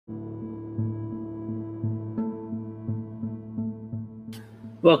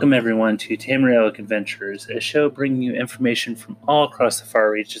Welcome everyone to Tamrielic Adventures, a show bringing you information from all across the far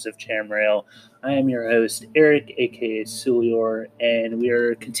reaches of Tamriel. I am your host, Eric, aka Sulior, and we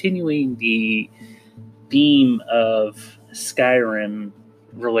are continuing the theme of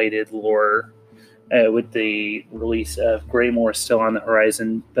Skyrim-related lore with the release of Greymoor still on the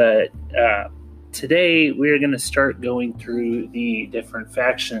horizon. But today we are going to start going through the different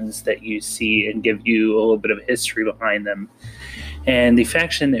factions that you see and give you a little bit of history behind them. And the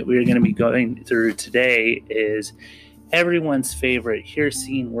faction that we're going to be going through today is everyone's favorite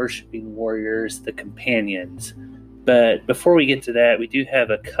here-seen worshipping warriors, the Companions. But before we get to that, we do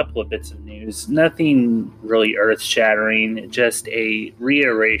have a couple of bits of news. Nothing really earth-shattering, just a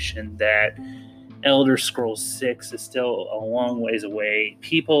reiteration that Elder Scrolls 6 is still a long ways away.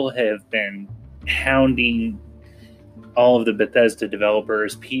 People have been hounding all of the Bethesda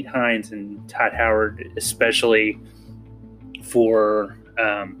developers, Pete Hines and Todd Howard especially, for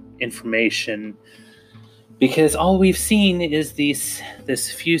information, because all we've seen is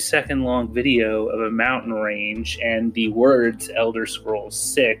this few second long video of a mountain range and the words Elder Scrolls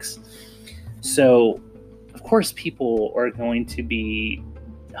 6. So of course people are going to be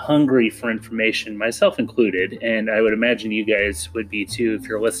hungry for information, myself included, and I would imagine you guys would be too if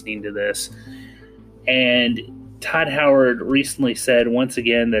you're listening to this. And Todd Howard recently said once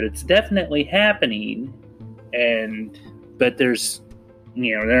again that it's definitely happening, but there's,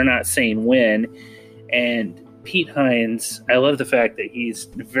 they're not saying when. And Pete Hines, I love the fact that he's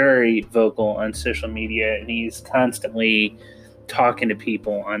very vocal on social media and he's constantly talking to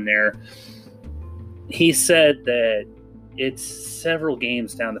people on there. He said that it's several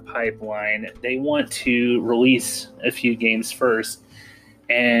games down the pipeline. They want to release a few games first.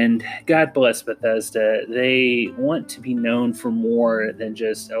 And God bless Bethesda, they want to be known for more than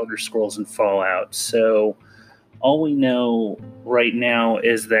just Elder Scrolls and Fallout. So all we know right now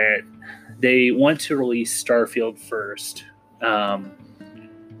is that they want to release Starfield first,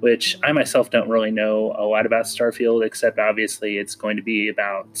 which I myself don't really know a lot about Starfield, except obviously it's going to be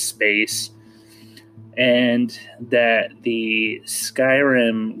about space. And that the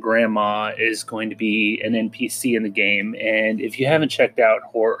Skyrim grandma is going to be an NPC in the game. And if you haven't checked out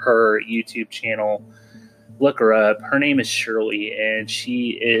her YouTube channel, look her up. Her name is Shirley, and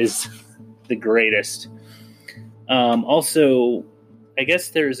she is the greatest. Also, I guess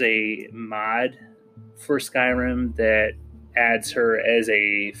there's a mod for Skyrim that adds her as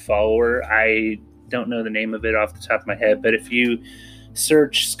a follower. I don't know the name of it off the top of my head, but if you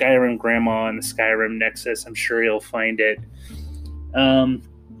search Skyrim Grandma on the Skyrim Nexus, I'm sure you'll find it.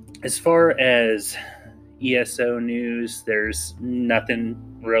 As far as ESO news, there's nothing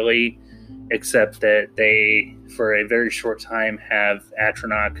really, except that they, for a very short time, have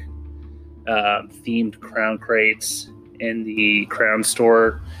Atronach themed crown crates in the crown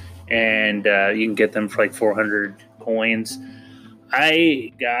store, and you can get them for like 400 coins.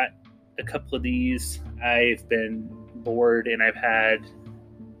 I got a couple of these. I've been bored and I've had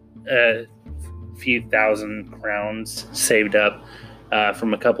a few thousand crowns saved up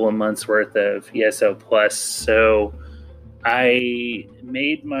from a couple of months worth of ESO Plus. So I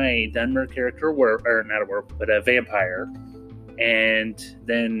made my Dunmer character a vampire, and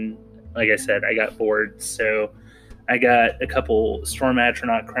then, like I said, I got bored, so I got a couple Storm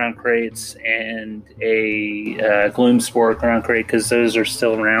Atronach crown crates and a Gloomspore crown crate, because those are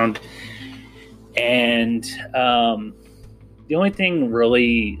still around. And the only thing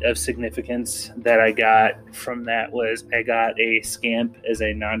really of significance that I got from that was I got a Scamp as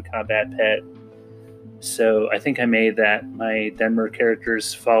a non-combat pet. So I think I made that my Denver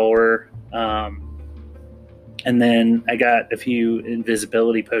character's follower. And then I got a few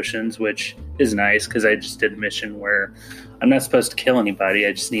invisibility potions, which is nice because I just did a mission where I'm not supposed to kill anybody.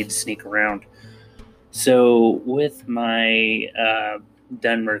 I just need to sneak around. So with my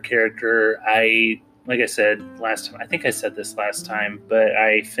Dunmer character, like I said last time, I think I said this last time, but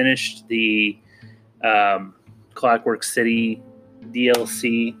I finished the Clockwork City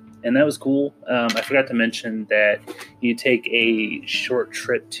DLC, and that was cool. I forgot to mention that you take a short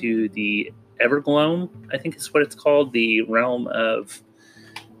trip to the Evergloam, I think is what it's called, the realm of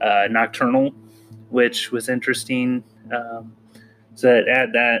Nocturnal, which was interesting. So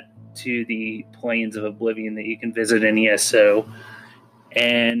add that to the Plains of Oblivion that you can visit in ESO.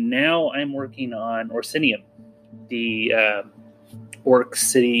 And now I'm working on Orsinium, the orc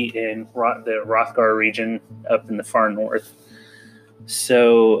city in the Hrothgar region up in the far north.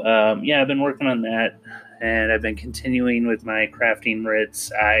 So, I've been working on that, and I've been continuing with my crafting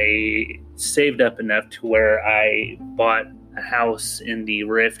writs. I saved up enough to where I bought a house in the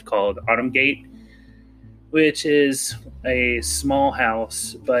Rift called Autumn Gate, which is a small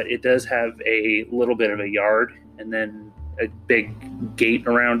house, but it does have a little bit of a yard and then a big gate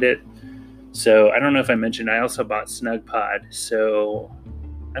around it. So I don't know if I mentioned, I also bought SnugPod. So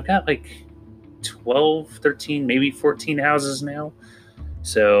I've got like 12, 13, maybe 14 houses now.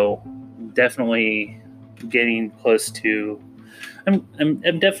 So definitely getting close to,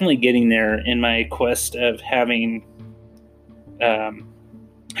 I'm definitely getting there in my quest of having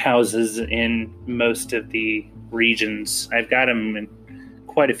houses in most of the regions. I've got them in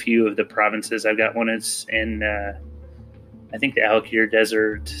quite a few of the provinces. I've got one that's in, I think, the Alkir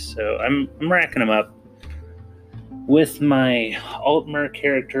Desert. So I'm racking them up. With my Altmer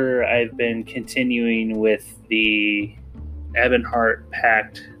character, I've been continuing with the Ebonheart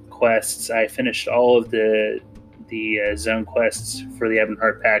Pact quests. I finished all of the zone quests for the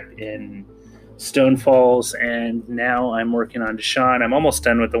Ebonheart Pact in Stone Falls, and now I'm working on Deshaun. I'm almost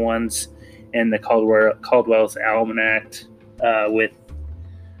done with the ones in the Caldwell's Almanac with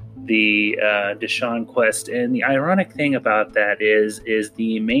the Deshaun quest. And the ironic thing about that is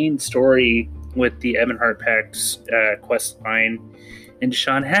the main story with the Ebonheart Pact's quest line in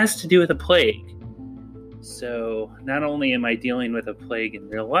Deshaun has to do with a plague. So not only am I dealing with a plague in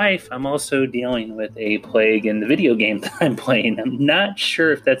real life, I'm also dealing with a plague in the video game that I'm playing. I'm not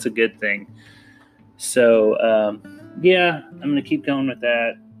sure if that's a good thing. So, yeah, I'm going to keep going with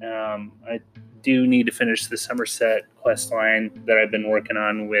that. I do need to finish the Somerset quest line that I've been working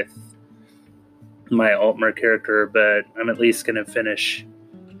on with my Altmer character, but I'm at least going to finish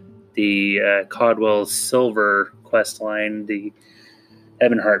the Caldwell's Silver quest line, the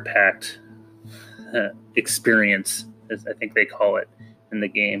Ebonheart Pact experience, as I think they call it in the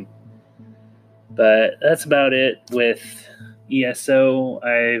game. But that's about it with ESO.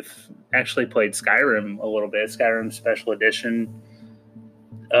 I've actually played Skyrim a little bit, Skyrim Special Edition.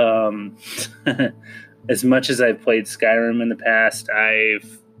 As much as I've played Skyrim in the past,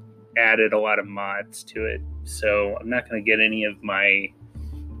 I've added a lot of mods to it. So I'm not going to get any of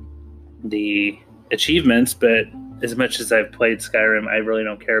the achievements, but as much as I've played Skyrim, I really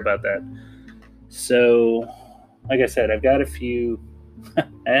don't care about that. So, like I said, I've got I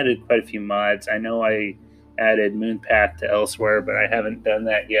added quite a few mods. I know I added Moonpath to Elsewhere, but I haven't done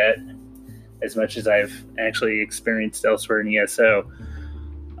that yet, as much as I've actually experienced Elsewhere in ESO.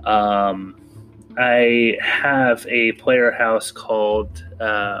 I have a player house called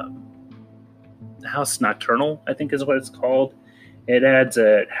House Nocturnal, I think is what it's called. It adds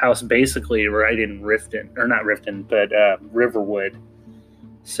a house basically right in Riften, or not Riften, but Riverwood.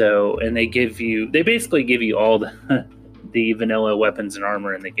 So, and they basically give you all the vanilla weapons and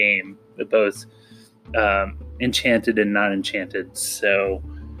armor in the game, both enchanted and not enchanted. So,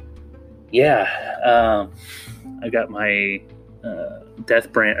 yeah, I got my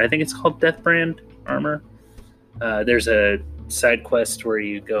Deathbrand. I think it's called Deathbrand armor. There's a side quest where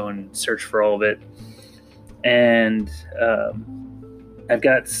you go and search for all of it, and I've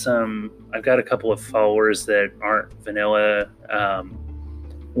got a couple of followers that aren't vanilla.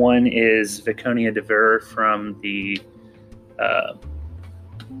 One is Viconia DeVer from the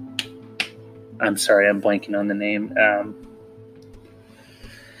I'm sorry, I'm blanking on the name.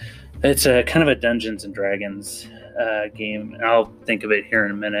 It's a kind of a Dungeons and Dragons game. I'll think of it here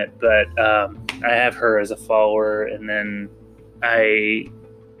in a minute, but I have her as a follower, and then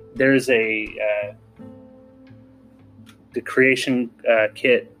there's the creation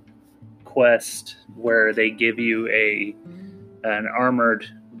kit quest where they give you a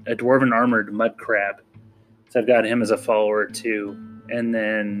dwarven armored mud crab. So I've got him as a follower too. And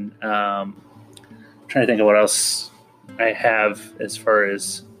then I'm trying to think of what else I have as far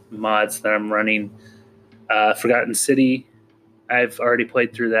as mods that I'm running. Forgotten City, I've already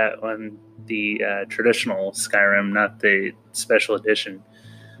played through that on the traditional Skyrim, not the special edition.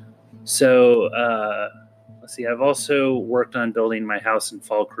 So let's see, I've also worked on building my house in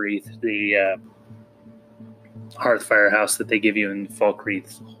Falkreath, the Hearthfire house that they give you in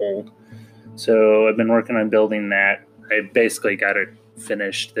Falkreath's Hold. So I've been working on building that. I basically got it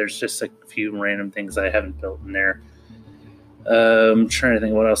finished. There's just a few random things I haven't built in there. I'm trying to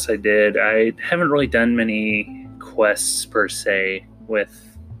think what else I did. I haven't really done many quests per se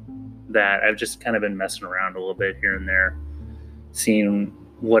with that. I've just kind of been messing around a little bit here and there, seeing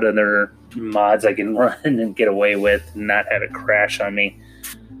what other mods I can run and get away with and not have it crash on me.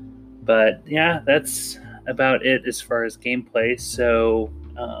 But yeah, that's about it as far as gameplay. So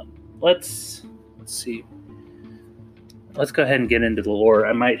let's see. Let's go ahead and get into the lore.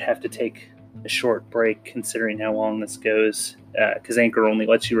 I might have to take a short break considering how long this goes, because Anchor only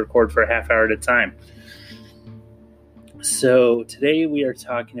lets you record for a half hour at a time. So today we are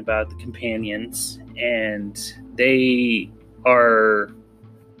talking about the companions, and they are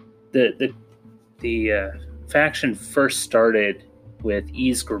the faction first started with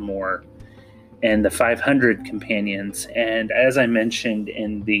Ysgramor and the 500 companions. And as I mentioned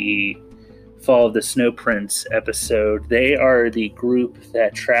in the Fall of the Snow Prince episode, they are the group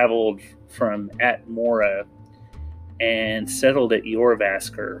that traveled from Atmora and settled at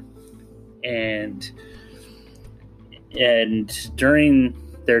Jorrvaskr. And during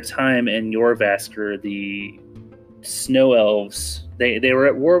their time in Jorrvaskr, the Snow Elves, they were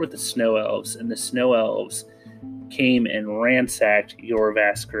at war with the Snow Elves, and the Snow Elves came and ransacked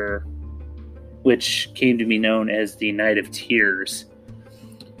Jorrvaskr, which came to be known as the Night of Tears.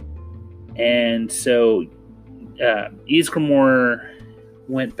 And so Ysgramor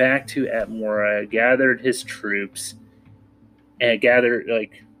went back to Atmora, gathered his troops, and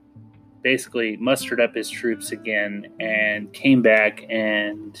basically mustered up his troops again, and came back.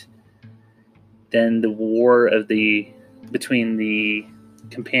 And then the war between the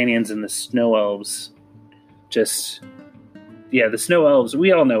companions and the Snow Elves the Snow Elves,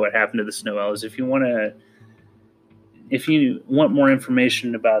 we all know what happened to the Snow Elves. If you want more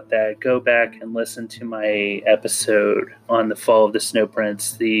information about that, go back and listen to my episode on the Fall of the Snow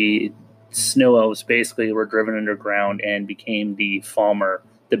Prince. The Snow Elves basically were driven underground and became the Falmer,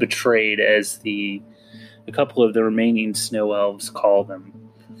 the betrayed, as a couple of the remaining Snow Elves call them.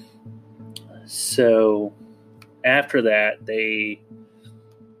 So after that, they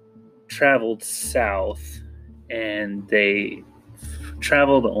traveled south, and they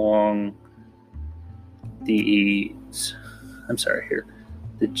traveled along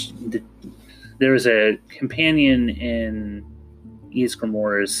there was a companion in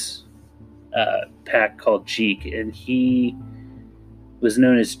Ysgramor's pack called Jeek, and he was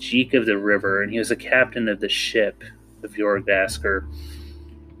known as Jeek of the River, and he was a captain of the ship of Jorrvaskr.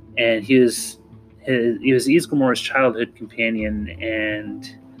 And he was Ysgramor's childhood companion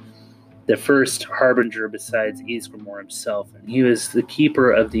and the first harbinger besides Ysgramor himself. And he was the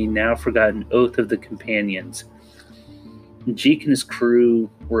keeper of the now forgotten Oath of the Companions. Jeek and his crew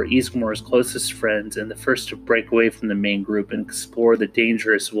were Ysgramor's closest friends and the first to break away from the main group and explore the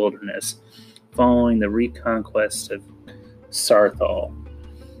dangerous wilderness following the reconquest of Saarthal.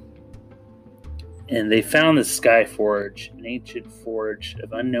 And they found the Skyforge, an ancient forge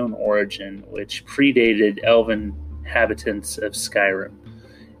of unknown origin which predated elven inhabitants of Skyrim.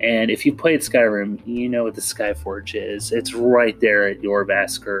 And if you played Skyrim, you know what the Skyforge is. It's right there at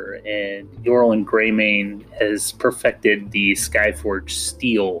Jorrvaskr, and Jorlin Greymane has perfected the Skyforge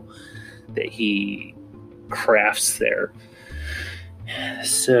steel that he crafts there.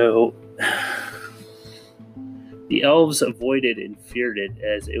 So the elves avoided and feared it,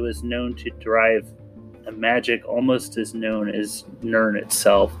 as it was known to derive a magic almost as known as Nirn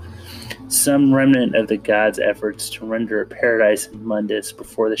itself, some remnant of the gods' efforts to render a paradise in Mundus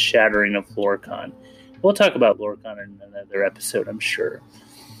before the shattering of Lorkhan. We'll talk about Lorkhan in another episode, I'm sure.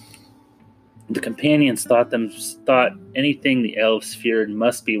 The companions thought anything the elves feared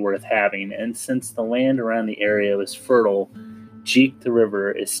must be worth having, and since the land around the area was fertile, Jeek the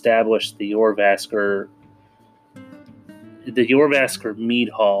River established the Jorrvaskr Mead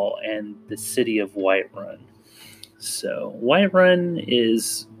Hall and the city of Whiterun. So Whiterun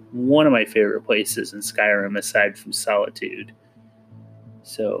is one of my favorite places in Skyrim aside from Solitude.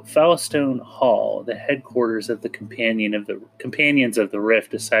 So Fallstone Hall, the headquarters of the Companions of the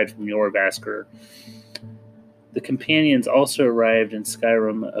Rift aside from Jorrvaskr. The Companions also arrived in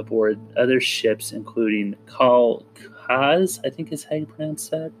Skyrim aboard other ships including Kal Kaz, I think is how you pronounce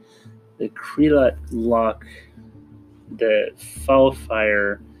that, the Krelat Loch, the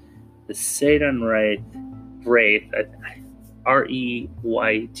Foulfire, the Sedon Wraith, Reyth,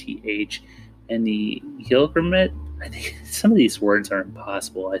 and the Gilgrimit. I think some of these words are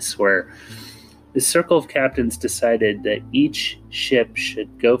impossible, I swear. The Circle of Captains decided that each ship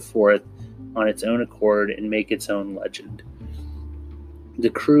should go forth on its own accord and make its own legend. The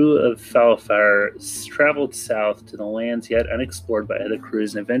crew of Foulfire traveled south to the lands yet unexplored by other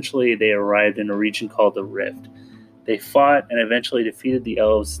crews, and eventually they arrived in a region called the Rift. They fought and eventually defeated the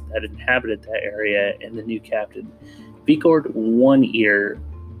elves that inhabited that area and the new captain, Vigord One Ear.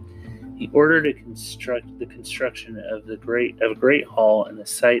 He ordered the construction of a great hall in the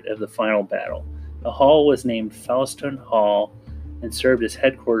site of the final battle. The hall was named Fallstone Hall and served as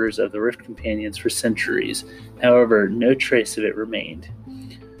headquarters of the Rift Companions for centuries. However, no trace of it remained.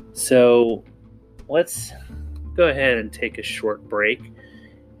 So let's go ahead and take a short break,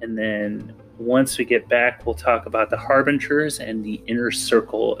 and then once we get back, we'll talk about the Harbingers and the inner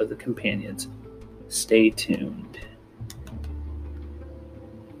circle of the Companions. Stay tuned.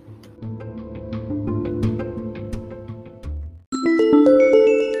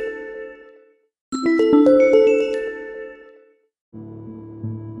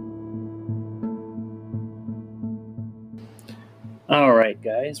 All right,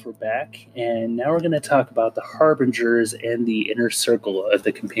 guys, we're back, and now we're going to talk about the Harbingers and the inner circle of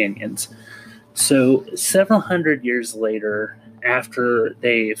the Companions. So, several hundred years later, after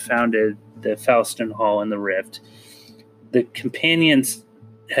they founded the Faustin Hall and the Rift, the Companions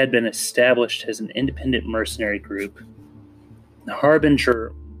had been established as an independent mercenary group. The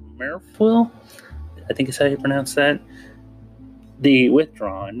Harbinger Merfolk, I think is how you pronounce that, the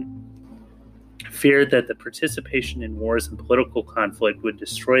Withdrawn, feared that the participation in wars and political conflict would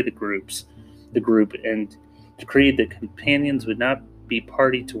destroy the group, and decreed that Companions would not be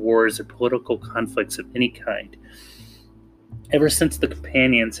party to wars or political conflicts of any kind. Ever since the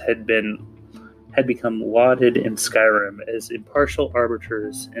Companions had become lauded in Skyrim as impartial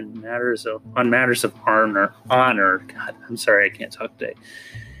arbiters on matters of honor. God, I'm sorry, I can't talk today.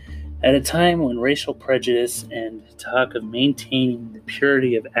 At a time when racial prejudice and talk of maintaining the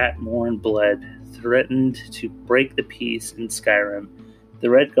purity of Atmoran blood threatened to break the peace in Skyrim, the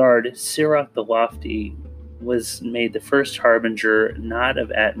Red Guard, Sirach the Lofty, was made the first Harbinger not of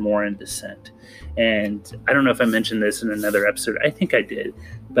Atmoran descent. And I don't know if I mentioned this in another episode. I think I did.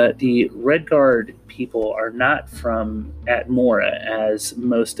 But the Red Guard people are not from Atmora, as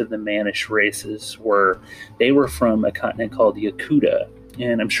most of the Mannish races were. They were from a continent called Yakuta,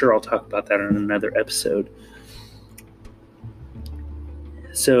 and I'm sure I'll talk about that in another episode.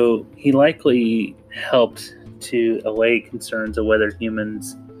 So he likely helped to allay concerns of whether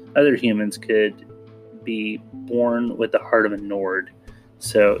other humans could be born with the heart of a Nord.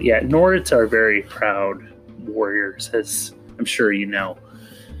 So yeah, Nords are very proud warriors, as I'm sure you know.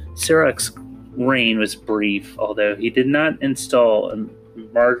 Sirach's reign was brief, although he did not install a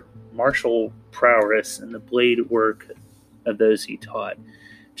martial prowess in the blade work of those he taught.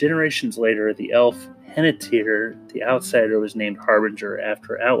 Generations later, the elf Hennetir, the outsider, was named Harbinger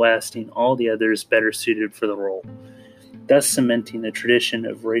after outlasting all the others better suited for the role, thus cementing the tradition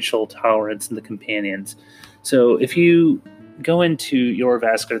of racial tolerance in the Companions. So if you go into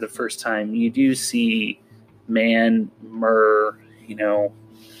Jorrvaskr the first time, you do see man, mer,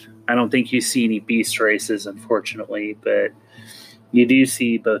 I don't think you see any beast races, unfortunately, but you do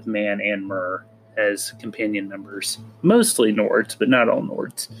see both man and mer as companion members. Mostly Nords, but not all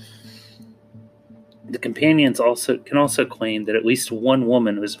Nords. The Companions can also claim that at least one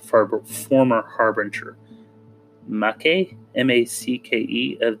woman was a former Harbinger. Make,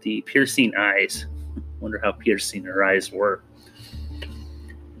 M-A-C-K-E, of the Piercing Eyes. Wonder how piercing her eyes were.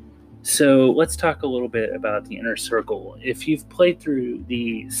 So let's talk a little bit about the Inner Circle. If you've played through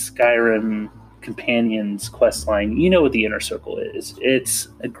the Skyrim Companions questline, you know what the Inner Circle is. It's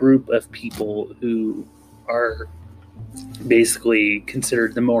a group of people who are basically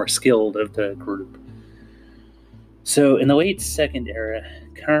considered the more skilled of the group. So in the late Second Era,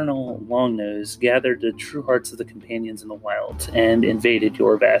 Colonel Longnose gathered the true hearts of the Companions in the wilds and invaded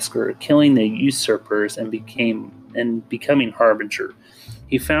Jorrvaskr, killing the usurpers and becoming Harbinger.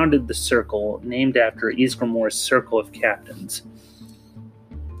 He founded the Circle, named after Ysgramor's Circle of Captains.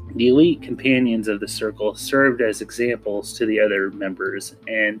 The elite companions of the Circle served as examples to the other members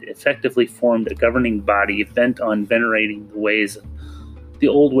and effectively formed a governing body bent on venerating the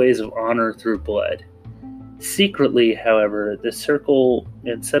old ways of honor through blood. Secretly, however, the Circle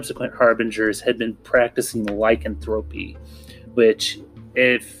and subsequent Harbingers had been practicing lycanthropy, which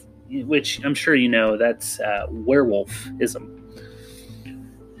I'm sure you know, that's werewolfism.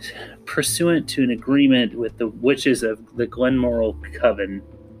 Pursuant to an agreement with the witches of the Glenmoral Coven,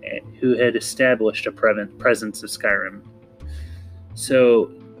 who had established a presence of Skyrim. So,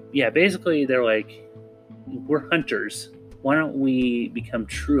 yeah, basically they're like, we're hunters. Why don't we become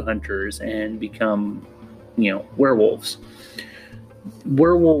true hunters and become, werewolves?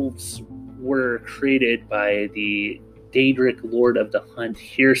 Werewolves were created by the Daedric Lord of the Hunt,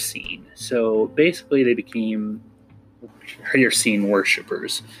 Hircine. So basically they became Hircine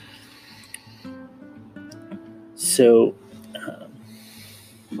worshippers. So,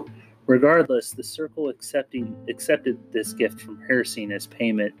 regardless, the Circle accepted this gift from Hircine as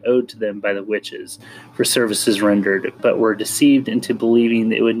payment owed to them by the witches for services rendered, but were deceived into believing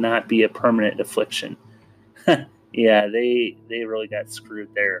that it would not be a permanent affliction. Yeah, they really got screwed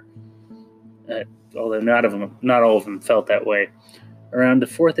there. Although not all of them felt that way. Around the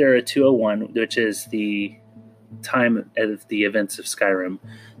Fourth Era 201, which is the time of the events of Skyrim,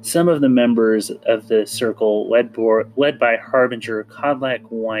 some of the members of the Circle, led by Harbinger Kodlak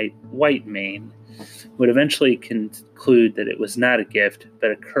Whitemane, would eventually conclude that it was not a gift,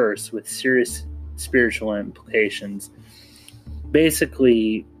 but a curse with serious spiritual implications.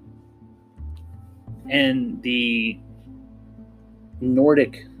 Basically, in the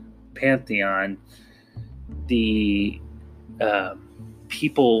Nordic pantheon, the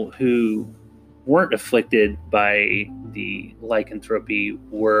people who weren't afflicted by the lycanthropy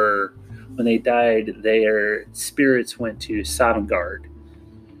were, when they died, their spirits went to Sovngarde.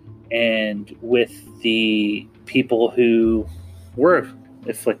 And with the people who were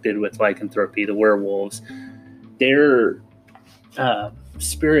afflicted with lycanthropy, the werewolves, their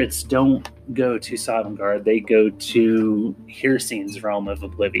spirits don't go to Sovngarde, they go to Hircine's realm of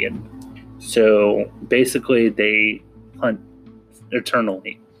oblivion. So basically they hunt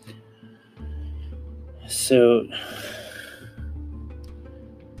eternally. So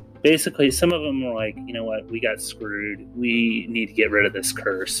basically some of them were like, you know what, we got screwed, we need to get rid of this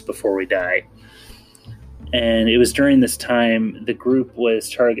curse before we die. And it was during this time the group was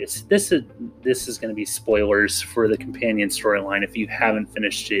targeted. This is going to be spoilers for the companion storyline if you haven't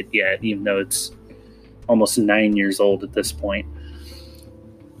finished it yet, even though it's almost 9 years old at this point.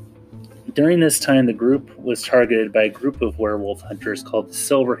 During this time, the group was targeted by a group of werewolf hunters called the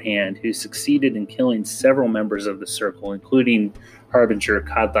Silver Hand, who succeeded in killing several members of the Circle, including Harbinger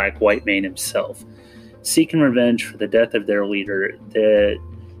Kodlak Whitemane himself. Seeking revenge for the death of their leader, the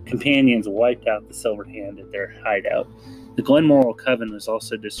companions wiped out the Silver Hand at their hideout. The Glenmoral Coven was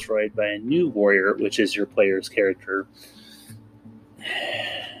also destroyed by a new warrior, which is your player's character,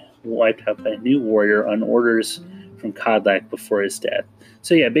 wiped out by a new warrior on orders from Kodlak before his death.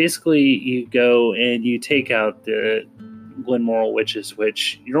 So yeah, basically you go and you take out the Glenmoral witches,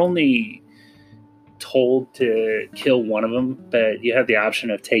 which you're only told to kill one of them, but you have the option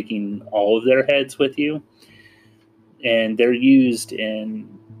of taking all of their heads with you. And they're used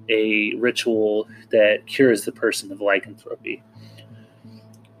in a ritual that cures the person of lycanthropy.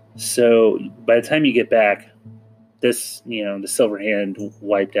 So by the time you get back, the Silver Hand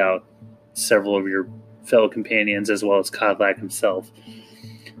wiped out several of your fellow companions as well as Kodlak himself.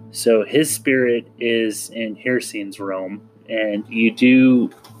 So his spirit is in Hircine's realm, and you do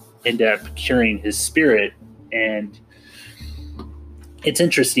end up curing his spirit. And it's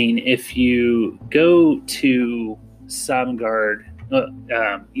interesting, if you go to Sovngarde,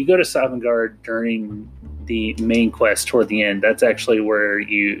 you go to Sovngarde during the main quest toward the end. That's actually where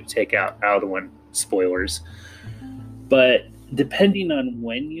you take out Alduin. Spoilers. But depending on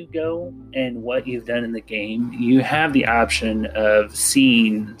when you go and what you've done in the game, you have the option of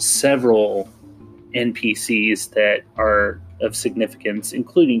seeing several NPCs that are of significance,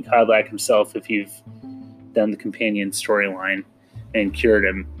 including Kodlak himself if you've done the companion storyline and cured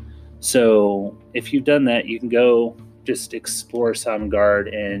him. So if you've done that, you can go just explore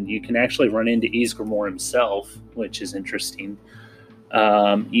Sovngarde, and you can actually run into Ysgramor himself, which is interesting.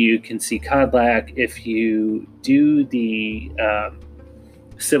 You can see Kodlak if you do the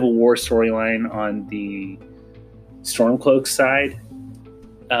Civil War storyline on the Stormcloak side.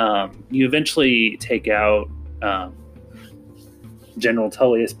 You eventually take out General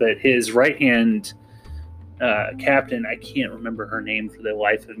Tullius, but his right-hand captain, I can't remember her name for the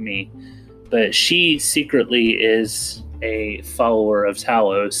life of me, but she secretly is a follower of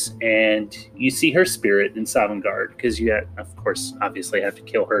Talos, and you see her spirit in Sovngarde, because you, of course, obviously have to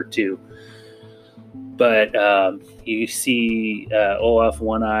kill her too. But you see Olaf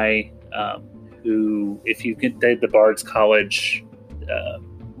One Eye, who, if you get the Bard's College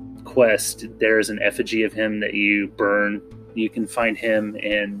quest, there's an effigy of him that you burn. You can find him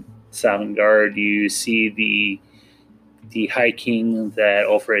in Sovngarde. You see the High King that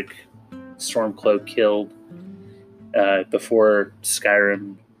Ulfric Stormcloak killed before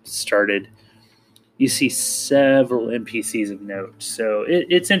Skyrim started. You see several NPCs of note, so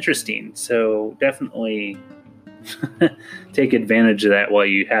it's interesting. So definitely take advantage of that while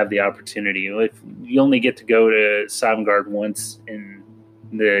you have the opportunity. If you only get to go to Sovngarde once in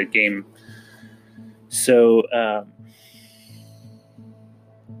the game, so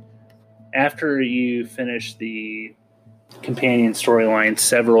after you finish the companion storyline,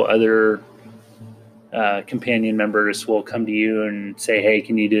 several other companion members will come to you and say, hey,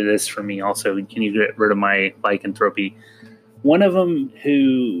 can you do this for me? Also, can you get rid of my lycanthropy? One of them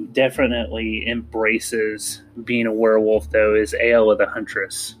who definitely embraces being a werewolf, though, is Aella the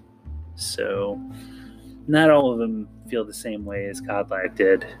Huntress. So not all of them feel the same way as Kodlak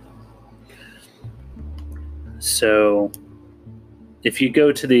did. So if you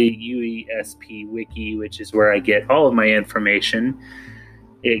go to the UESP wiki, which is where I get all of my information,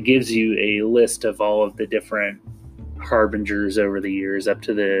 it gives you a list of all of the different harbingers over the years up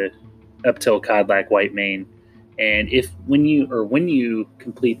till Kodlak Whitemane. And when you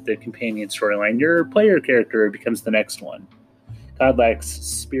complete the companion storyline, your player character becomes the next one. Kodlak's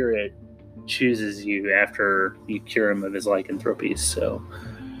spirit chooses you after you cure him of his lycanthropy. So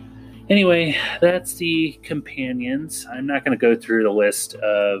Anyway, that's the companions. I'm not going to go through the list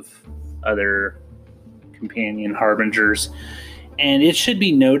of other companion harbingers. And it should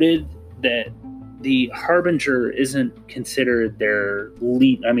be noted that the harbinger isn't considered their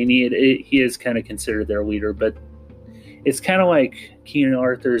lead. I mean, he is kind of considered their leader, but it's kind of like King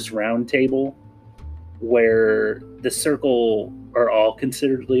Arthur's Round Table, where the circle are all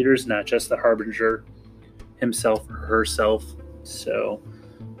considered leaders, not just the harbinger himself or herself. So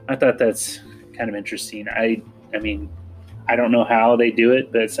I thought that's kind of interesting. I mean, I don't know how they do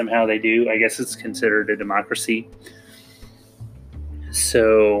it, but somehow they do. I guess it's considered a democracy.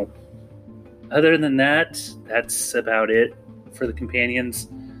 So other than that, that's about it for the companions.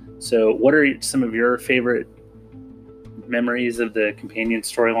 So what are some of your favorite memories of the companion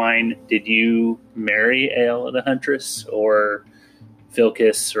storyline? Did you marry Aela the Huntress or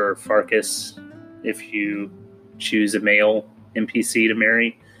Vilcus or Farkas if you choose a male NPC to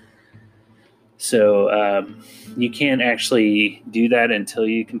marry? So you can't actually do that until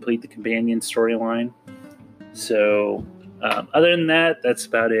you complete the companion storyline. So other than that, that's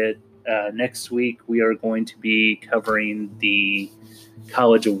about it. Next week, we are going to be covering the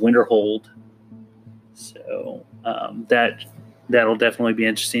College of Winterhold. So that'll definitely be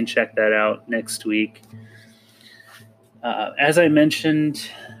interesting. Check that out next week. As I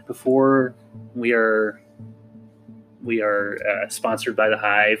mentioned before, we are sponsored by the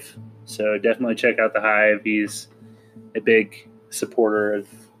Hive. So definitely check out the Hive. He's a big supporter of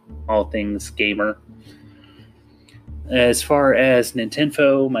all things gamer. As far as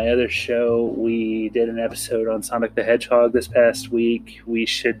Nintenfo, my other show, we did an episode on Sonic the Hedgehog this past week. We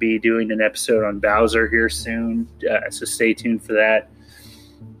should be doing an episode on Bowser here soon, so stay tuned for that.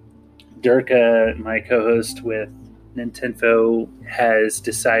 Durka, my co-host with Nintenfo, has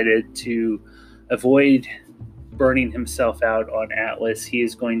decided to avoid burning himself out on Atlas. He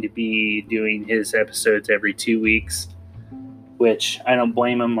is going to be doing his episodes every 2 weeks, which I don't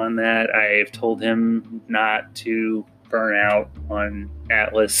blame him on that. I've told him not to burn out on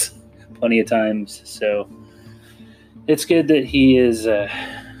Atlas plenty of times, so it's good that he is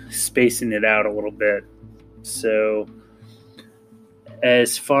spacing it out a little bit. So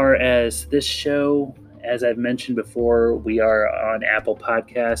as far as this show, as I've mentioned before, we are on Apple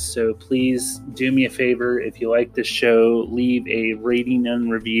Podcasts, so please do me a favor. If you like this show, leave a rating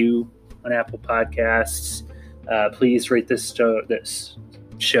and review on Apple Podcasts. Please rate this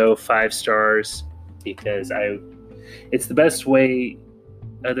show 5 stars, because it's the best way,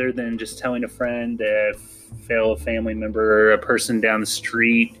 other than just telling a friend, a fellow family member, a person down the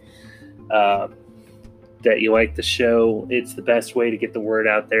street, that you like the show. It's the best way to get the word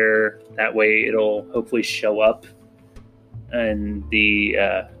out there. That way it'll hopefully show up in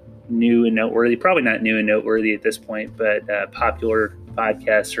the new and noteworthy, probably not new and noteworthy at this point, but popular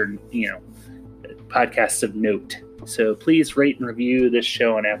podcasts, or podcasts of note. So please rate and review this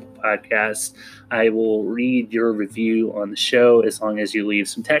show on Apple Podcasts. I will read your review on the show as long as you leave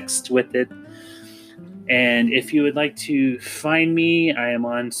some text with it. And if you would like to find me, I am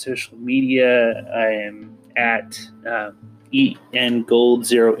on social media. I am at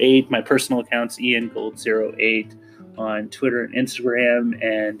ENGold08. My personal account's ENGold08 on Twitter and Instagram.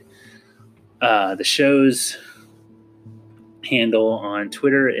 And the show's handle on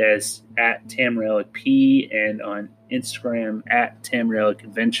Twitter as at TamRelicP and on Instagram at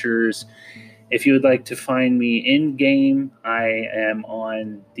TamRelicAdventures. If you would like to find me in-game, I am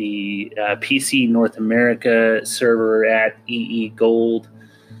on the PC North America server at EEGold.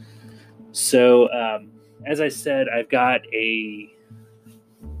 So, as I said, I've got a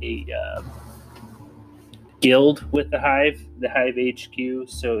guild with the Hive HQ.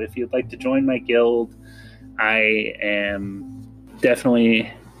 So if you'd like to join my guild, I am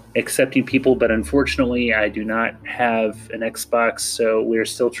definitely accepting people, but unfortunately I do not have an Xbox, so we're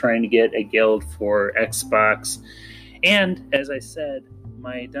still trying to get a guild for Xbox. And as I said,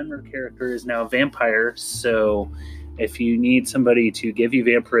 my Dunmer character is now a vampire, so if you need somebody to give you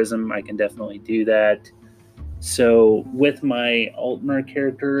vampirism, I can definitely do that. So with my Altmer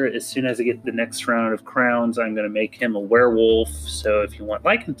character, as soon as I get the next round of crowns, I'm going to make him a werewolf. So if you want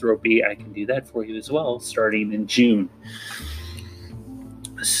lycanthropy, I can do that for you as well, starting in June.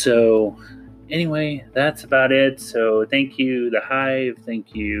 So anyway, that's about it. So thank you, The Hive.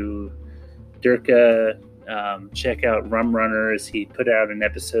 Thank you, Durka. Check out Rum Runners. He put out an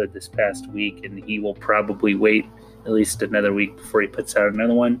episode this past week, and he will probably wait at least another week before he puts out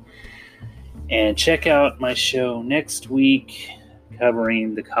another one. And check out my show next week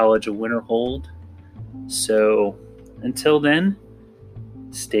covering the College of Winterhold. So until then,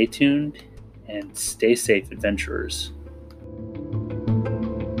 stay tuned and stay safe, adventurers.